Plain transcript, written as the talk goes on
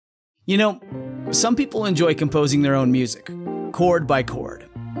You know, some people enjoy composing their own music, chord by chord,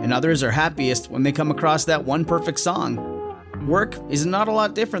 and others are happiest when they come across that one perfect song. Work is not a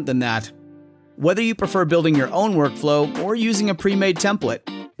lot different than that. Whether you prefer building your own workflow or using a pre-made template,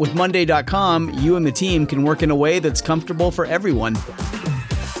 with Monday.com, you and the team can work in a way that's comfortable for everyone.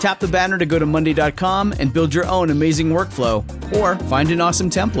 Tap the banner to go to Monday.com and build your own amazing workflow, or find an awesome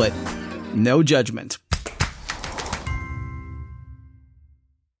template. No judgment.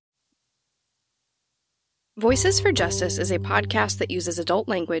 Voices for Justice is a podcast that uses adult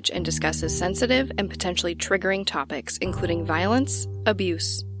language and discusses sensitive and potentially triggering topics, including violence,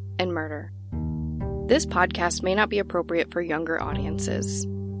 abuse, and murder. This podcast may not be appropriate for younger audiences.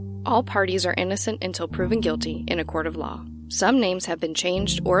 All parties are innocent until proven guilty in a court of law. Some names have been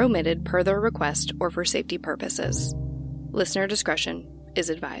changed or omitted per their request or for safety purposes. Listener discretion is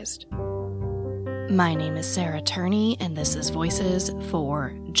advised. My name is Sarah Turney, and this is Voices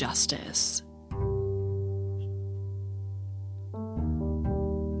for Justice.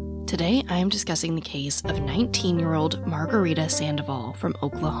 Today, I am discussing the case of 19-year-old Margarita Sandoval from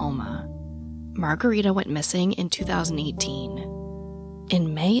Oklahoma. Margarita went missing in 2018.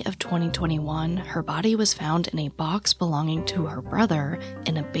 In May of 2021, her body was found in a box belonging to her brother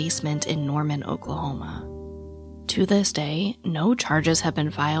in a basement in Norman, Oklahoma. To this day, no charges have been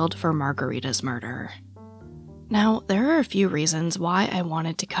filed for Margarita's murder. Now, there are a few reasons why I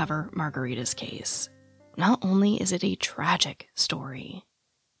wanted to cover Margarita's case. Not only is it a tragic story,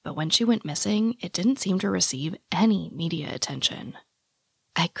 but when she went missing, it didn't seem to receive any media attention.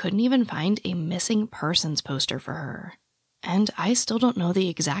 I couldn't even find a missing persons poster for her, and I still don't know the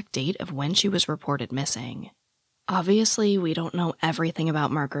exact date of when she was reported missing. Obviously, we don't know everything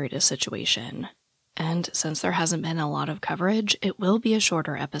about Margarita's situation, and since there hasn't been a lot of coverage, it will be a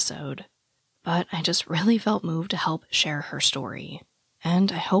shorter episode. But I just really felt moved to help share her story,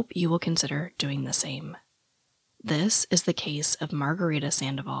 and I hope you will consider doing the same. This is the case of Margarita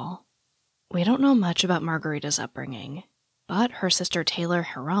Sandoval. We don't know much about Margarita's upbringing, but her sister Taylor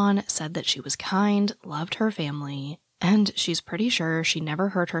Heron said that she was kind, loved her family, and she's pretty sure she never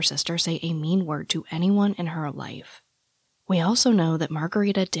heard her sister say a mean word to anyone in her life. We also know that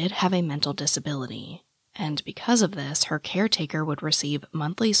Margarita did have a mental disability, and because of this, her caretaker would receive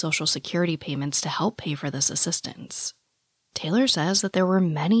monthly Social Security payments to help pay for this assistance. Taylor says that there were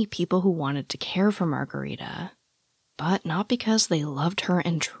many people who wanted to care for Margarita, but not because they loved her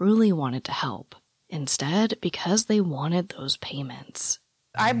and truly wanted to help. Instead, because they wanted those payments.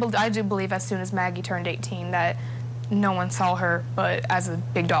 I do believe as soon as Maggie turned 18 that no one saw her but as a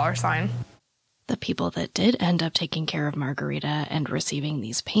big dollar sign. The people that did end up taking care of Margarita and receiving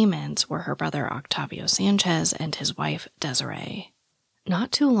these payments were her brother Octavio Sanchez and his wife Desiree.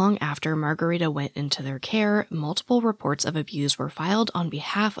 Not too long after Margarita went into their care, multiple reports of abuse were filed on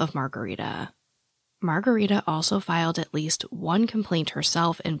behalf of Margarita. Margarita also filed at least one complaint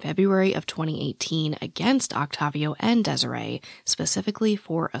herself in February of 2018 against Octavio and Desiree, specifically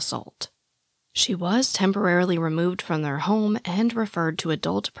for assault. She was temporarily removed from their home and referred to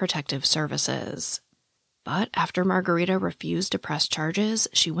Adult Protective Services. But after Margarita refused to press charges,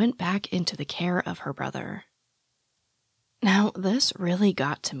 she went back into the care of her brother. Now, this really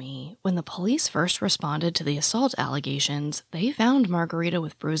got to me. When the police first responded to the assault allegations, they found Margarita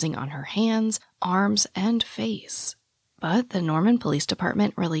with bruising on her hands, arms, and face. But the Norman Police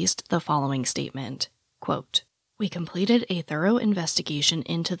Department released the following statement, quote, "We completed a thorough investigation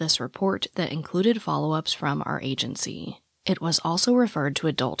into this report that included follow-ups from our agency. It was also referred to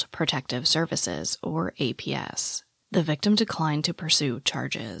Adult Protective Services, or APS. The victim declined to pursue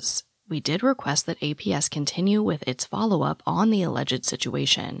charges. We did request that APS continue with its follow-up on the alleged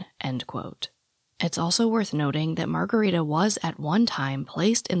situation," end quote. It's also worth noting that Margarita was at one time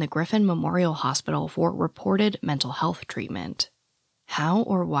placed in the Griffin Memorial Hospital for reported mental health treatment. How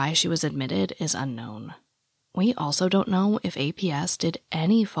or why she was admitted is unknown. We also don't know if APS did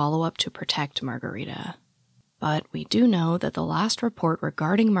any follow-up to protect Margarita. But we do know that the last report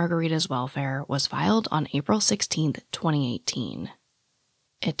regarding Margarita's welfare was filed on April 16, 2018.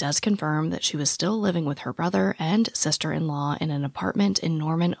 It does confirm that she was still living with her brother and sister-in-law in an apartment in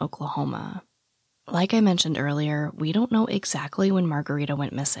Norman, Oklahoma. Like I mentioned earlier, we don't know exactly when Margarita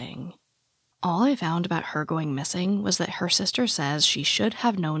went missing. All I found about her going missing was that her sister says she should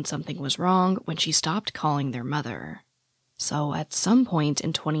have known something was wrong when she stopped calling their mother. So at some point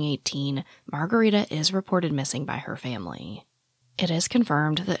in 2018, Margarita is reported missing by her family. It is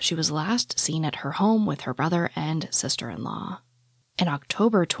confirmed that she was last seen at her home with her brother and sister-in-law. In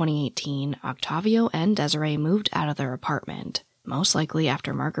October 2018, Octavio and Desiree moved out of their apartment, most likely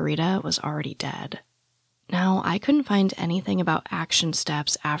after Margarita was already dead. Now, I couldn't find anything about action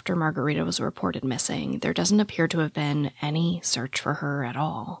steps after Margarita was reported missing. There doesn't appear to have been any search for her at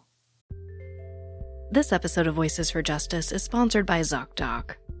all. This episode of Voices for Justice is sponsored by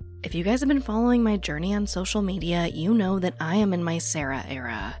ZocDoc. If you guys have been following my journey on social media, you know that I am in my Sarah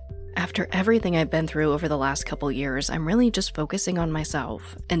era. After everything I've been through over the last couple years, I'm really just focusing on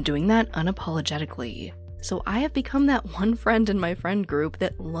myself and doing that unapologetically. So I have become that one friend in my friend group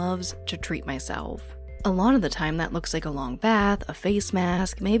that loves to treat myself. A lot of the time that looks like a long bath, a face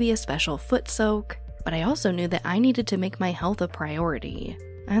mask, maybe a special foot soak, but I also knew that I needed to make my health a priority,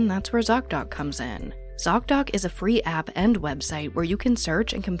 and that's where ZocDoc comes in. ZocDoc is a free app and website where you can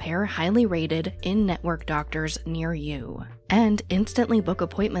search and compare highly rated, in-network doctors near you, and instantly book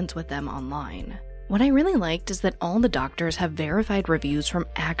appointments with them online. What I really liked is that all the doctors have verified reviews from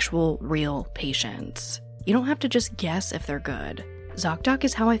actual, real patients. You don't have to just guess if they're good. ZocDoc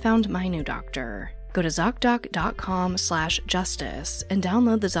is how I found my new doctor. Go to ZocDoc.com/justice and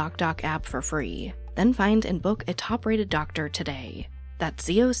download the ZocDoc app for free. Then find and book a top-rated doctor today. That's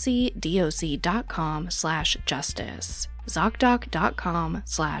ZocDoc.com/justice.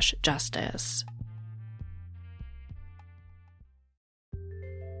 ZocDoc.com/justice.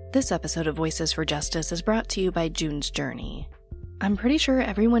 This episode of Voices for Justice is brought to you by June's Journey. I'm pretty sure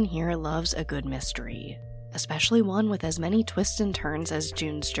everyone here loves a good mystery, especially one with as many twists and turns as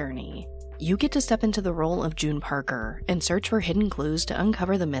June's Journey. You get to step into the role of June Parker and search for hidden clues to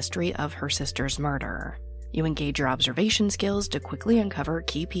uncover the mystery of her sister's murder. You engage your observation skills to quickly uncover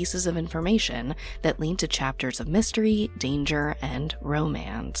key pieces of information that lead to chapters of mystery, danger, and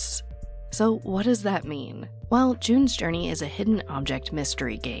romance. So what does that mean? Well, June's Journey is a hidden object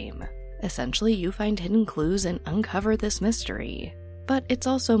mystery game. Essentially, you find hidden clues and uncover this mystery. But it's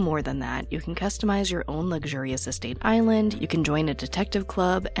also more than that. You can customize your own luxurious estate island, you can join a detective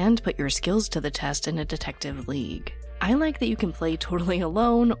club, and put your skills to the test in a detective league. I like that you can play totally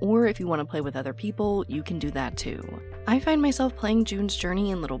alone, or if you want to play with other people, you can do that too. I find myself playing June's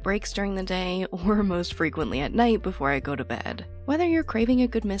Journey in little breaks during the day, or most frequently at night before I go to bed. Whether you're craving a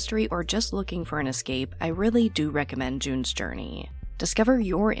good mystery or just looking for an escape, I really do recommend June's Journey. Discover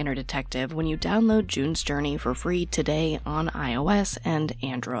your inner detective when you download June's Journey for free today on iOS and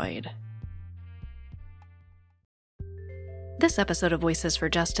Android. This episode of Voices for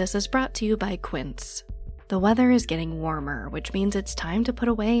Justice is brought to you by Quince. The weather is getting warmer, which means it's time to put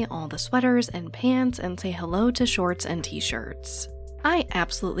away all the sweaters and pants and say hello to shorts and t-shirts. I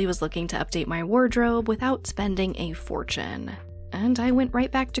absolutely was looking to update my wardrobe without spending a fortune, and I went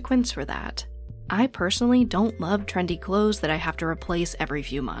right back to Quince for that. I personally don't love trendy clothes that I have to replace every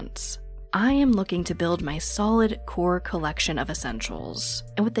few months. I am looking to build my solid core collection of essentials,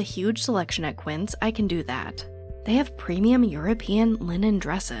 and with the huge selection at Quince, I can do that. They have premium European linen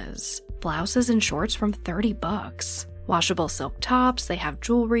dresses, blouses and shorts from $30, washable silk tops, they have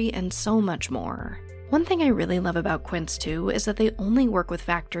jewelry, and so much more. One thing I really love about Quince too is that they only work with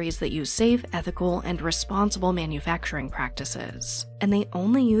factories that use safe, ethical, and responsible manufacturing practices. And they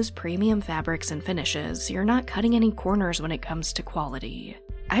only use premium fabrics and finishes, so you're not cutting any corners when it comes to quality.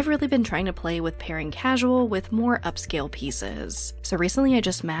 I've really been trying to play with pairing casual with more upscale pieces. So recently I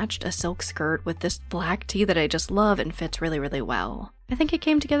just matched a silk skirt with this black tee that I just love and fits really, really well. I think it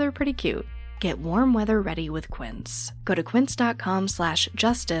came together pretty cute. Get warm weather ready with Quince. Go to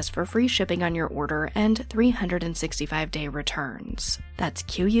quince.com/justice for free shipping on your order and 365-day returns. That's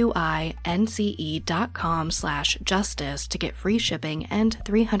QUINCE.com/justice to get free shipping and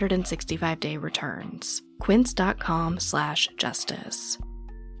 365-day returns. Quince.com/justice.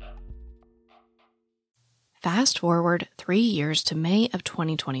 Fast forward 3 years to May of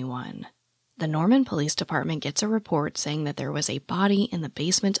 2021. The Norman Police Department gets a report saying that there was a body in the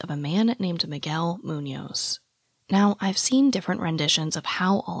basement of a man named Miguel Munoz. Now, I've seen different renditions of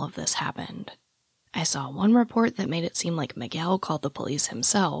how all of this happened. I saw one report that made it seem like Miguel called the police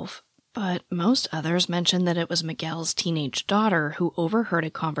himself, but most others mentioned that it was Miguel's teenage daughter who overheard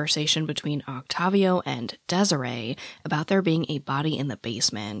a conversation between Octavio and Desiree about there being a body in the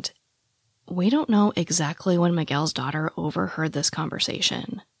basement. We don't know exactly when Miguel's daughter overheard this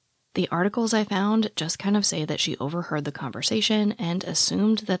conversation. The articles I found just kind of say that she overheard the conversation and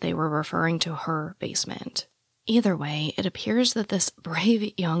assumed that they were referring to her basement. Either way, it appears that this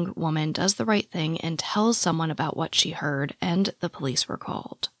brave young woman does the right thing and tells someone about what she heard, and the police were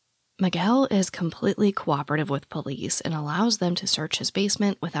called. Miguel is completely cooperative with police and allows them to search his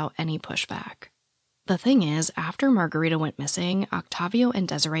basement without any pushback. The thing is, after Margarita went missing, Octavio and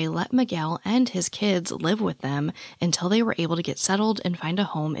Desiree let Miguel and his kids live with them until they were able to get settled and find a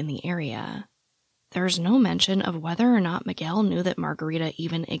home in the area. There's no mention of whether or not Miguel knew that Margarita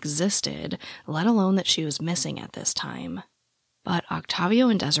even existed, let alone that she was missing at this time. But Octavio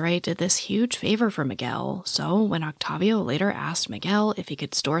and Desiree did this huge favor for Miguel, so when Octavio later asked Miguel if he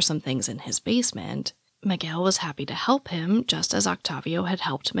could store some things in his basement, Miguel was happy to help him, just as Octavio had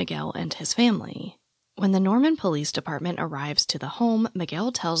helped Miguel and his family. When the Norman Police Department arrives to the home,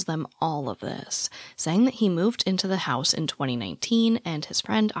 Miguel tells them all of this, saying that he moved into the house in 2019 and his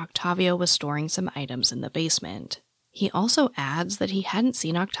friend Octavio was storing some items in the basement. He also adds that he hadn't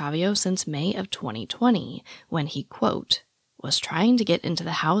seen Octavio since May of 2020, when he, quote, was trying to get into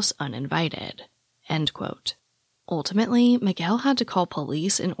the house uninvited, end quote. Ultimately, Miguel had to call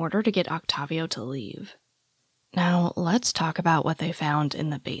police in order to get Octavio to leave. Now, let's talk about what they found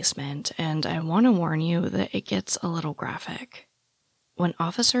in the basement, and I want to warn you that it gets a little graphic. When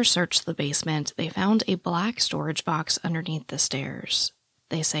officers searched the basement, they found a black storage box underneath the stairs.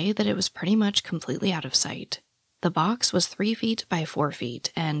 They say that it was pretty much completely out of sight. The box was 3 feet by 4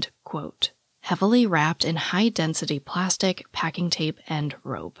 feet and, quote, heavily wrapped in high-density plastic, packing tape, and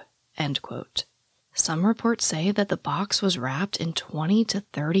rope, end quote. Some reports say that the box was wrapped in 20 to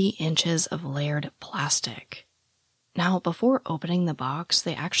 30 inches of layered plastic. Now, before opening the box,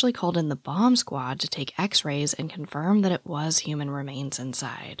 they actually called in the bomb squad to take x-rays and confirm that it was human remains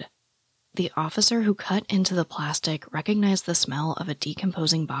inside. The officer who cut into the plastic recognized the smell of a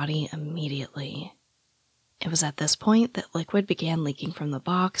decomposing body immediately. It was at this point that liquid began leaking from the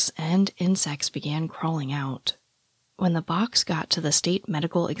box and insects began crawling out. When the box got to the state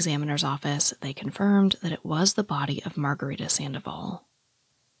medical examiner's office, they confirmed that it was the body of Margarita Sandoval.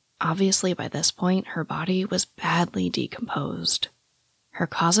 Obviously, by this point, her body was badly decomposed. Her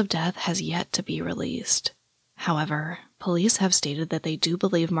cause of death has yet to be released. However, police have stated that they do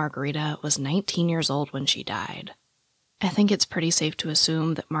believe Margarita was 19 years old when she died. I think it's pretty safe to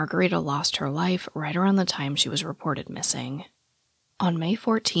assume that Margarita lost her life right around the time she was reported missing. On May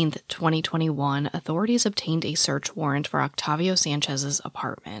 14, 2021, authorities obtained a search warrant for Octavio Sanchez's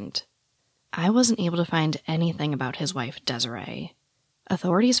apartment. I wasn't able to find anything about his wife, Desiree.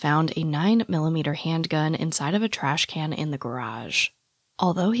 Authorities found a 9mm handgun inside of a trash can in the garage.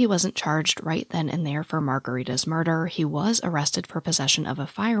 Although he wasn't charged right then and there for Margarita's murder, he was arrested for possession of a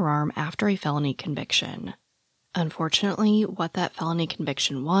firearm after a felony conviction. Unfortunately, what that felony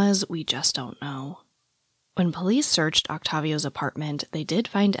conviction was, we just don't know. When police searched Octavio's apartment, they did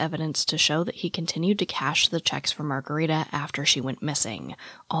find evidence to show that he continued to cash the checks for Margarita after she went missing,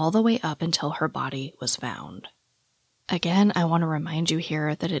 all the way up until her body was found. Again, I want to remind you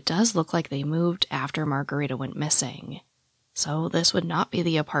here that it does look like they moved after Margarita went missing. So this would not be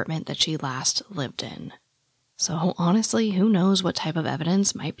the apartment that she last lived in. So honestly, who knows what type of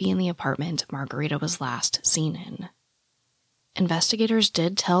evidence might be in the apartment Margarita was last seen in. Investigators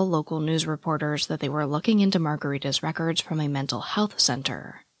did tell local news reporters that they were looking into Margarita's records from a mental health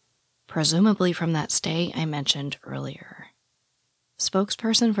center, presumably from that stay I mentioned earlier.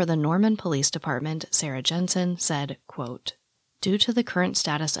 Spokesperson for the Norman Police Department, Sarah Jensen, said, quote, due to the current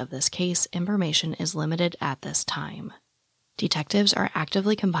status of this case, information is limited at this time. Detectives are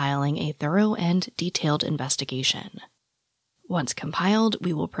actively compiling a thorough and detailed investigation. Once compiled,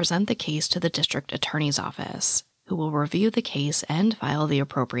 we will present the case to the district attorney's office, who will review the case and file the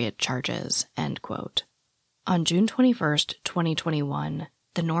appropriate charges, end quote. On June 21, 2021,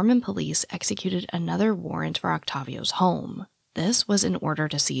 the Norman police executed another warrant for Octavio's home. This was in order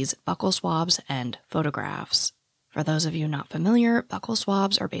to seize buccal swabs and photographs. For those of you not familiar, buccal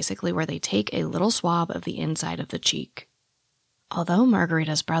swabs are basically where they take a little swab of the inside of the cheek. Although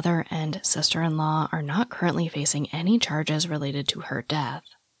Margarita's brother and sister-in-law are not currently facing any charges related to her death,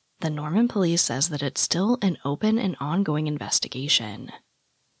 the Norman police says that it's still an open and ongoing investigation.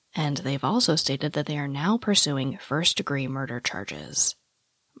 And they've also stated that they are now pursuing first-degree murder charges.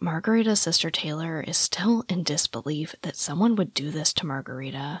 Margarita's sister Taylor is still in disbelief that someone would do this to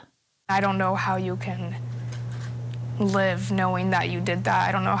Margarita. I don't know how you can live knowing that you did that.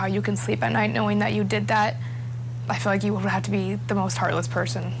 I don't know how you can sleep at night knowing that you did that. I feel like you would have to be the most heartless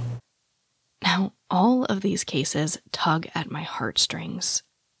person. Now, all of these cases tug at my heartstrings.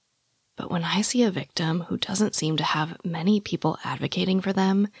 But when I see a victim who doesn't seem to have many people advocating for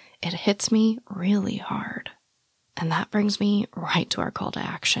them, it hits me really hard. And that brings me right to our call to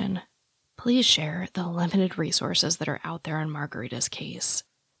action. Please share the limited resources that are out there in Margarita's case.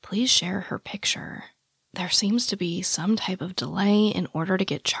 Please share her picture. There seems to be some type of delay in order to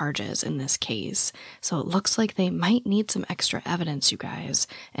get charges in this case, so it looks like they might need some extra evidence, you guys,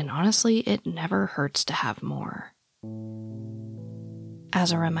 and honestly, it never hurts to have more.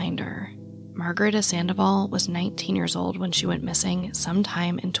 As a reminder, Margarita Sandoval was 19 years old when she went missing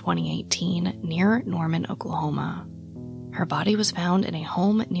sometime in 2018 near Norman, Oklahoma. Her body was found in a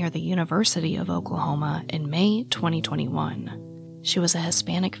home near the University of Oklahoma in May 2021. She was a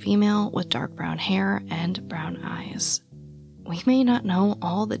Hispanic female with dark brown hair and brown eyes. We may not know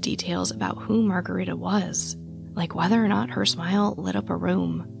all the details about who Margarita was, like whether or not her smile lit up a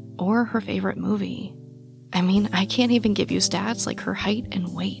room, or her favorite movie. I mean, I can't even give you stats like her height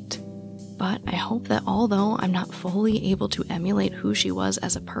and weight. But I hope that although I'm not fully able to emulate who she was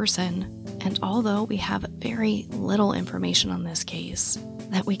as a person, and although we have very little information on this case,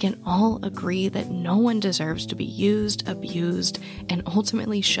 that we can all agree that no one deserves to be used, abused, and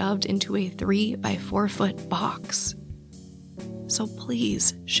ultimately shoved into a 3-by-4-foot box. So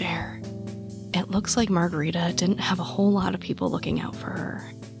please share. It looks like Margarita didn't have a whole lot of people looking out for her.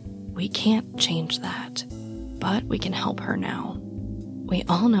 We can't change that, but we can help her now. We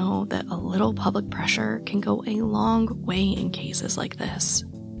all know that a little public pressure can go a long way in cases like this.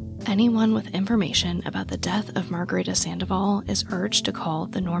 Anyone with information about the death of Margarita Sandoval is urged to call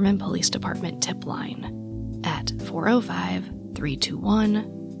the Norman Police Department tip line at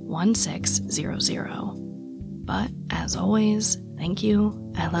 405-321-1600. But as always, thank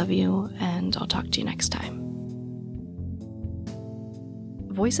you, I love you, and I'll talk to you next time.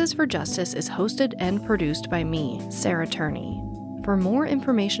 Voices for Justice is hosted and produced by me, Sarah Turney. For more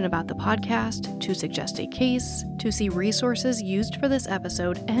information about the podcast, to suggest a case, to see resources used for this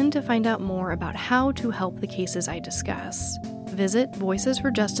episode, and to find out more about how to help the cases I discuss, visit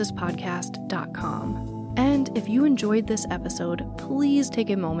voicesforjusticepodcast.com. And if you enjoyed this episode, please take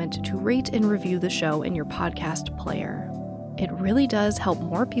a moment to rate and review the show in your podcast player. It really does help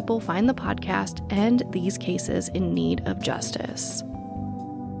more people find the podcast and these cases in need of justice.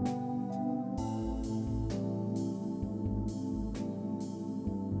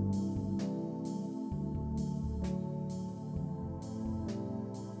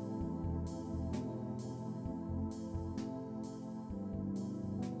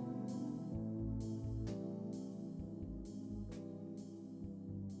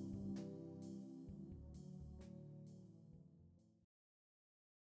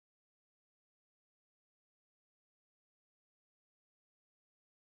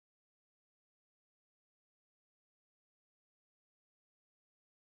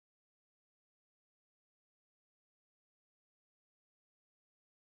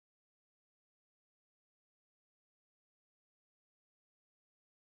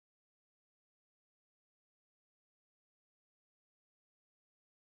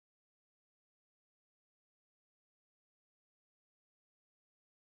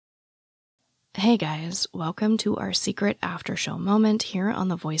 Hey guys, welcome to our secret after show moment here on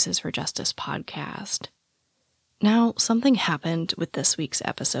the Voices for Justice podcast. Now, something happened with this week's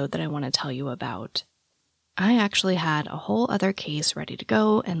episode that I want to tell you about. I actually had a whole other case ready to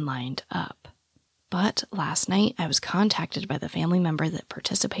go and lined up. But last night I was contacted by the family member that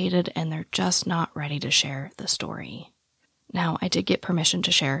participated and they're just not ready to share the story. Now, I did get permission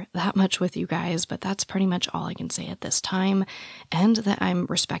to share that much with you guys, but that's pretty much all I can say at this time, and that I'm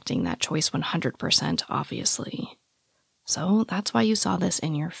respecting that choice 100%, obviously. So that's why you saw this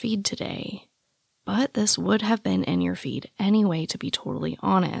in your feed today. But this would have been in your feed anyway, to be totally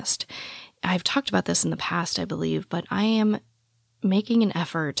honest. I've talked about this in the past, I believe, but I am making an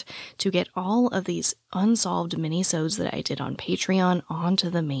effort to get all of these unsolved minisodes that I did on Patreon onto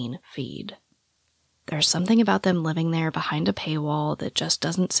the main feed. There's something about them living there behind a paywall that just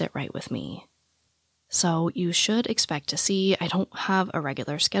doesn't sit right with me. So you should expect to see, I don't have a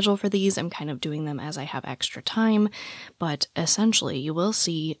regular schedule for these, I'm kind of doing them as I have extra time, but essentially you will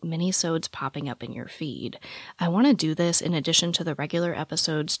see minisodes popping up in your feed. I want to do this in addition to the regular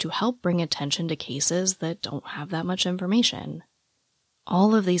episodes to help bring attention to cases that don't have that much information.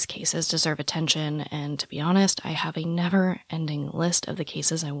 All of these cases deserve attention, and to be honest, I have a never-ending list of the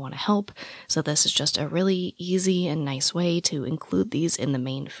cases I want to help, so this is just a really easy and nice way to include these in the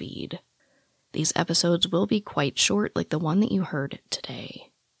main feed. These episodes will be quite short, like the one that you heard today.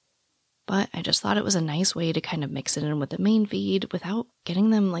 But I just thought it was a nice way to kind of mix it in with the main feed without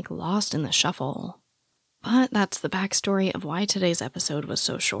getting them lost in the shuffle. But that's the backstory of why today's episode was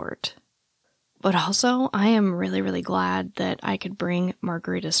so short. But also, I am really, really glad that I could bring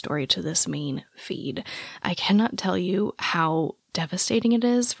Margarita's story to this main feed. I cannot tell you how devastating it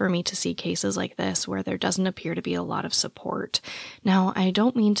is for me to see cases like this where there doesn't appear to be a lot of support. Now, I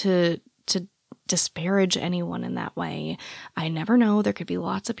don't mean to disparage anyone in that way. I never know, there could be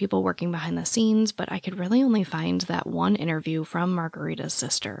lots of people working behind the scenes, but I could really only find that one interview from Margarita's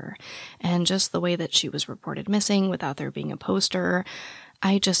sister. And just the way that she was reported missing without there being a poster,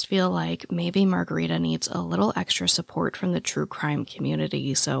 I just feel like maybe Margarita needs a little extra support from the true crime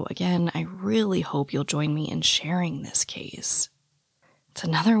community, so again, I really hope you'll join me in sharing this case. It's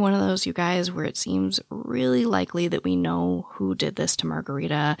another one of those, you guys, where it seems really likely that we know who did this to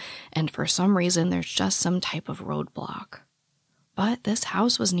Margarita, and for some reason there's just some type of roadblock. But this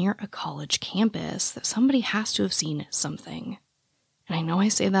house was near a college campus, that somebody has to have seen something. And I know I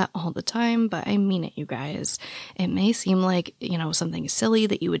say that all the time, but I mean it, you guys. It may seem like, something silly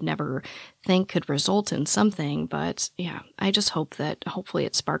that you would never think could result in something, but yeah, I just hope that hopefully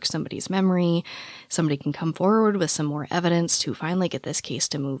it sparks somebody's memory. Somebody can come forward with some more evidence to finally get this case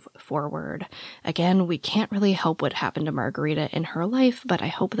to move forward. Again, we can't really help what happened to Margarita in her life, but I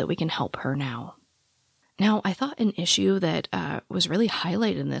hope that we can help her now. Now, I thought an issue that was really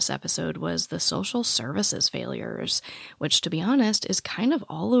highlighted in this episode was the social services failures, which, to be honest, is kind of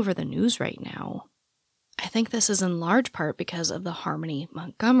all over the news right now. I think this is in large part because of the Harmony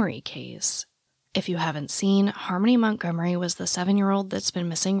Montgomery case. If you haven't seen, Harmony Montgomery was the 7-year-old that's been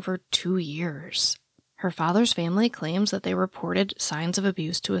missing for 2 years. Her father's family claims that they reported signs of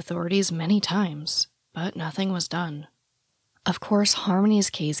abuse to authorities many times, but nothing was done. Of course,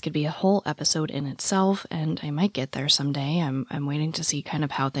 Harmony's case could be a whole episode in itself, and I might get there someday. I'm waiting to see kind of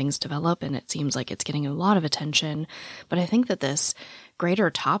how things develop, and it seems like it's getting a lot of attention. But I think that this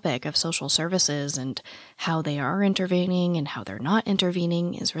greater topic of social services and how they are intervening and how they're not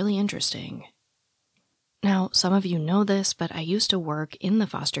intervening is really interesting. Now, some of you know this, but I used to work in the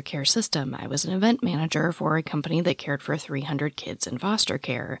foster care system. I was an event manager for a company that cared for 300 kids in foster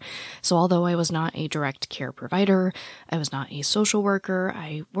care. So although I was not a direct care provider, I was not a social worker,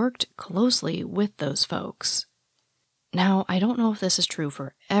 I worked closely with those folks. Now, I don't know if this is true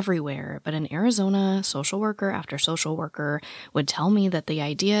for everywhere, but in Arizona, social worker after social worker would tell me that the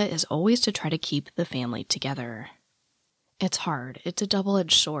idea is always to try to keep the family together. It's hard. It's a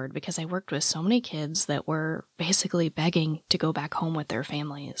double-edged sword because I worked with so many kids that were basically begging to go back home with their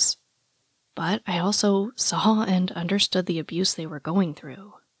families. But I also saw and understood the abuse they were going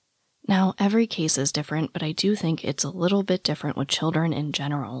through. Now, every case is different, but I do think it's a little bit different with children in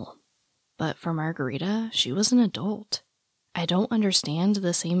general. But for Margarita, she was an adult. I don't understand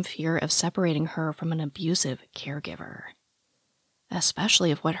the same fear of separating her from an abusive caregiver.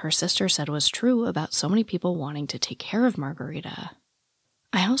 Especially if what her sister said was true about so many people wanting to take care of Margarita.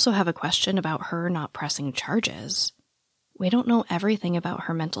 I also have a question about her not pressing charges. We don't know everything about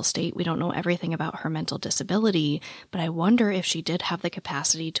her mental state, we don't know everything about her mental disability, but I wonder if she did have the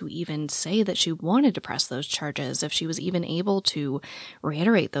capacity to even say that she wanted to press those charges, if she was even able to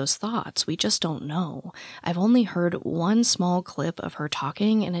reiterate those thoughts. We just don't know. I've only heard one small clip of her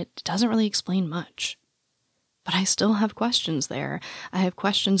talking, and it doesn't really explain much. But I still have questions there. I have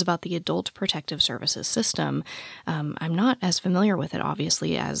questions about the Adult Protective Services system. I'm not as familiar with it,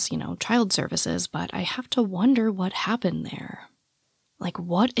 obviously, as, child services, but I have to wonder what happened there. Like,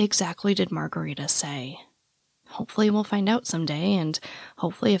 what exactly did Margarita say? Hopefully we'll find out someday, and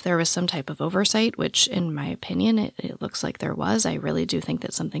hopefully if there was some type of oversight, which in my opinion it looks like there was, I really do think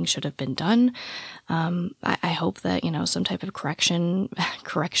that something should have been done. I hope that, some type of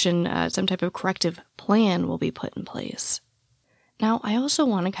some type of corrective plan will be put in place. Now, I also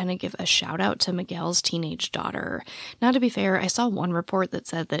want to kind of give a shout out to Miguel's teenage daughter. Now, to be fair, I saw one report that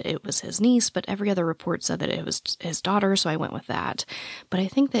said that it was his niece, but every other report said that it was his daughter, so I went with that. But I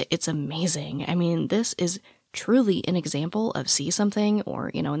think that it's amazing. I mean, this is truly an example of see something, or,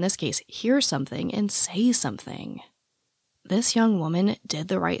 in this case, hear something and say something. This young woman did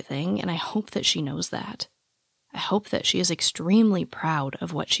the right thing, and I hope that she knows that. I hope that she is extremely proud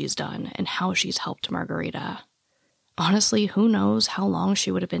of what she's done and how she's helped Margarita. Honestly, who knows how long she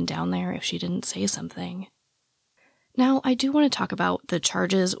would have been down there if she didn't say something. Now, I do want to talk about the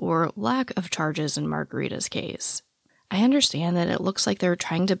charges or lack of charges in Margarita's case. I understand that it looks like they're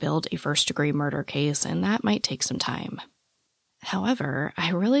trying to build a first-degree murder case, and that might take some time. However,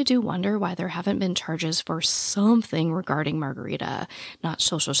 I really do wonder why there haven't been charges for something regarding Margarita, not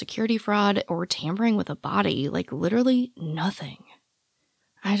Social Security fraud or tampering with a body, like literally nothing.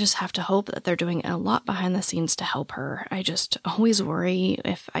 I just have to hope that they're doing a lot behind the scenes to help her. I just always worry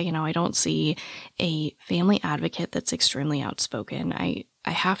if, I don't see a family advocate that's extremely outspoken. I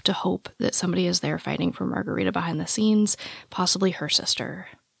have to hope that somebody is there fighting for Margarita behind the scenes, possibly her sister.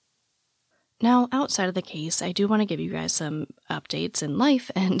 Now, outside of the case, I do want to give you guys some updates in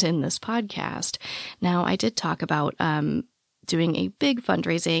life and in this podcast. Now, I did talk about doing a big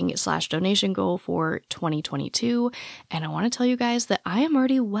fundraising/donation goal for 2022. And I want to tell you guys that I am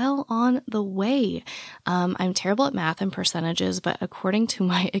already well on the way. I'm terrible at math and percentages, but according to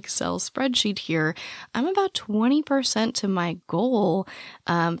my Excel spreadsheet here, I'm about 20% to my goal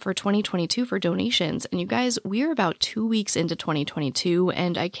for 2022 for donations. And you guys, we're about 2 weeks into 2022,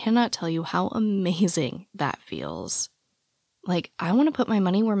 and I cannot tell you how amazing that feels. Like, I want to put my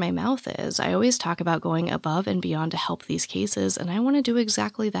money where my mouth is. I always talk about going above and beyond to help these cases, and I want to do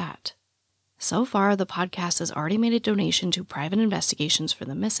exactly that. So far, the podcast has already made a donation to private investigations for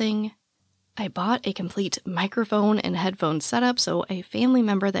the missing. I bought a complete microphone and headphone setup so a family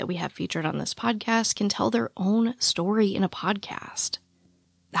member that we have featured on this podcast can tell their own story in a podcast.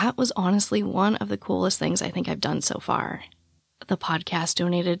 That was honestly one of the coolest things I think I've done so far. The podcast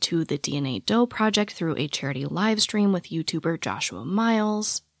donated to the DNA Doe Project through a charity live stream with YouTuber Joshua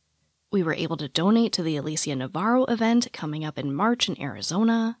Miles. We were able to donate to the Alicia Navarro event coming up in March in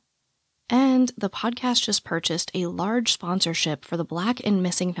Arizona. And the podcast just purchased a large sponsorship for the Black and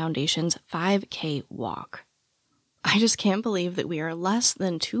Missing Foundation's 5K walk. I just can't believe that we are less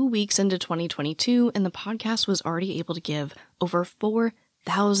than 2 weeks into 2022 and the podcast was already able to give over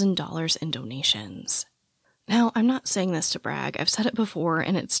 $4,000 in donations. Now, I'm not saying this to brag. I've said it before,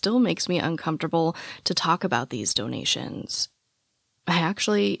 and it still makes me uncomfortable to talk about these donations. I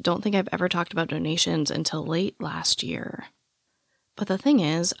actually don't think I've ever talked about donations until late last year. But the thing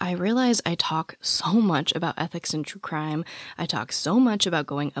is, I realize I talk so much about ethics and true crime. I talk so much about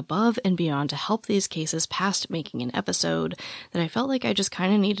going above and beyond to help these cases past making an episode that I felt like I just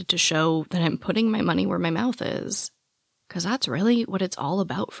kind of needed to show that I'm putting my money where my mouth is. Because that's really what it's all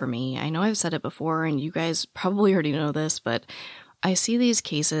about for me. I know I've said it before, and you guys probably already know this, but I see these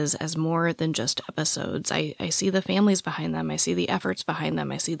cases as more than just episodes. I see the families behind them. I see the efforts behind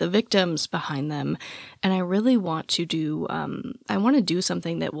them. I see the victims behind them. And I really want to do,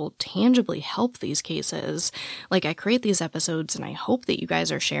 something that will tangibly help these cases. Like, I create these episodes and I hope that you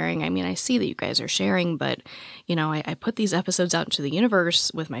guys are sharing. I mean, I see that you guys are sharing, but, I put these episodes out into the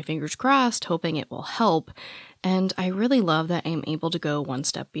universe with my fingers crossed, hoping it will help. And I really love that I'm able to go one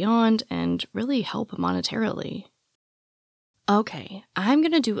step beyond and really help monetarily. Okay, I'm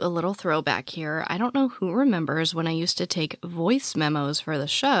going to do a little throwback here. I don't know who remembers when I used to take voice memos for the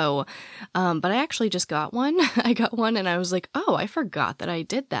show, but I actually just got one. I got one and I was like, oh, I forgot that I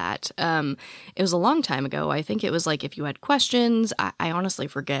did that. It was a long time ago. I think it was like if you had questions. I honestly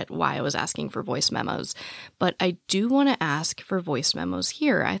forget why I was asking for voice memos, but I do want to ask for voice memos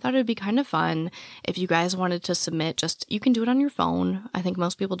here. I thought it'd be kind of fun if you guys wanted to submit, you can do it on your phone. I think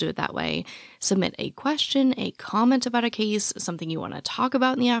most people do it that way. Submit a question, a comment about a case, something you want to talk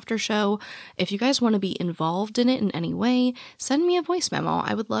about in the after show. If you guys want to be involved in it in any way, send me a voice memo.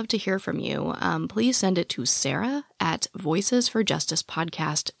 I would love to hear from you. Please send it to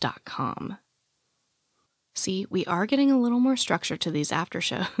sarah@voicesforjusticepodcast.com. See, we are getting a little more structure to these after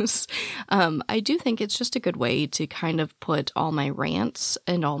shows. I do think it's just a good way to kind of put all my rants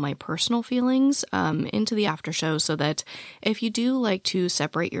and all my personal feelings into the after show so that if you do like to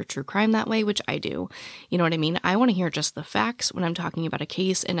separate your true crime that way, which I do, you know what I mean? I want to hear just the facts when I'm talking about a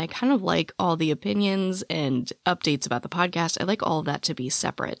case, and I kind of like all the opinions and updates about the podcast. I like all of that to be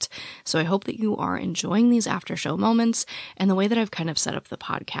separate. So I hope that you are enjoying these after show moments and the way that I've kind of set up the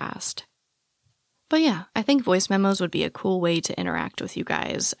podcast. But yeah, I think voice memos would be a cool way to interact with you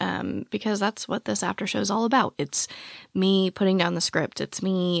guys, because that's what this after show is all about. It's me putting down the script. It's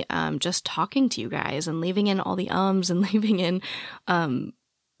me just talking to you guys and leaving in all the ums and leaving in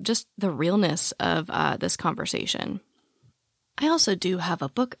just the realness of this conversation. I also do have a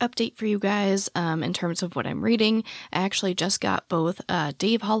book update for you guys in terms of what I'm reading. I actually just got both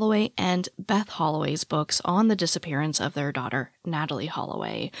Dave Holloway and Beth Holloway's books on the disappearance of their daughter, Natalie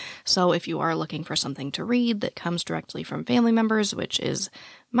Holloway. So if you are looking for something to read that comes directly from family members, which is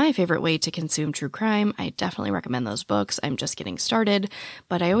my favorite way to consume true crime, I definitely recommend those books. I'm just getting started,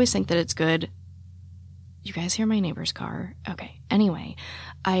 but I always think that it's good. You guys hear my neighbor's car? Okay. Anyway,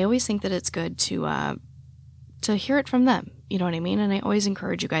 I always think that it's good to hear it from them. You know what I mean? And I always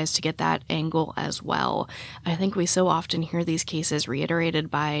encourage you guys to get that angle as well. I think we so often hear these cases reiterated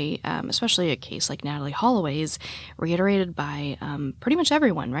by, especially a case like Natalie Holloway's, reiterated by pretty much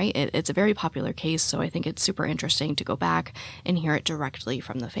everyone, right? It's a very popular case, so I think it's super interesting to go back and hear it directly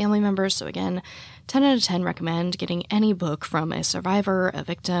from the family members. So again, 10 out of 10 recommend getting any book from a survivor, a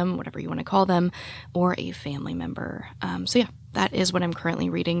victim, whatever you want to call them, or a family member. So yeah, that is what I'm currently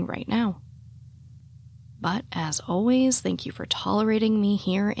reading right now. But as always, thank you for tolerating me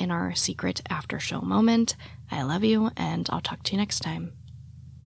here in our secret after show moment. I love you, and I'll talk to you next time.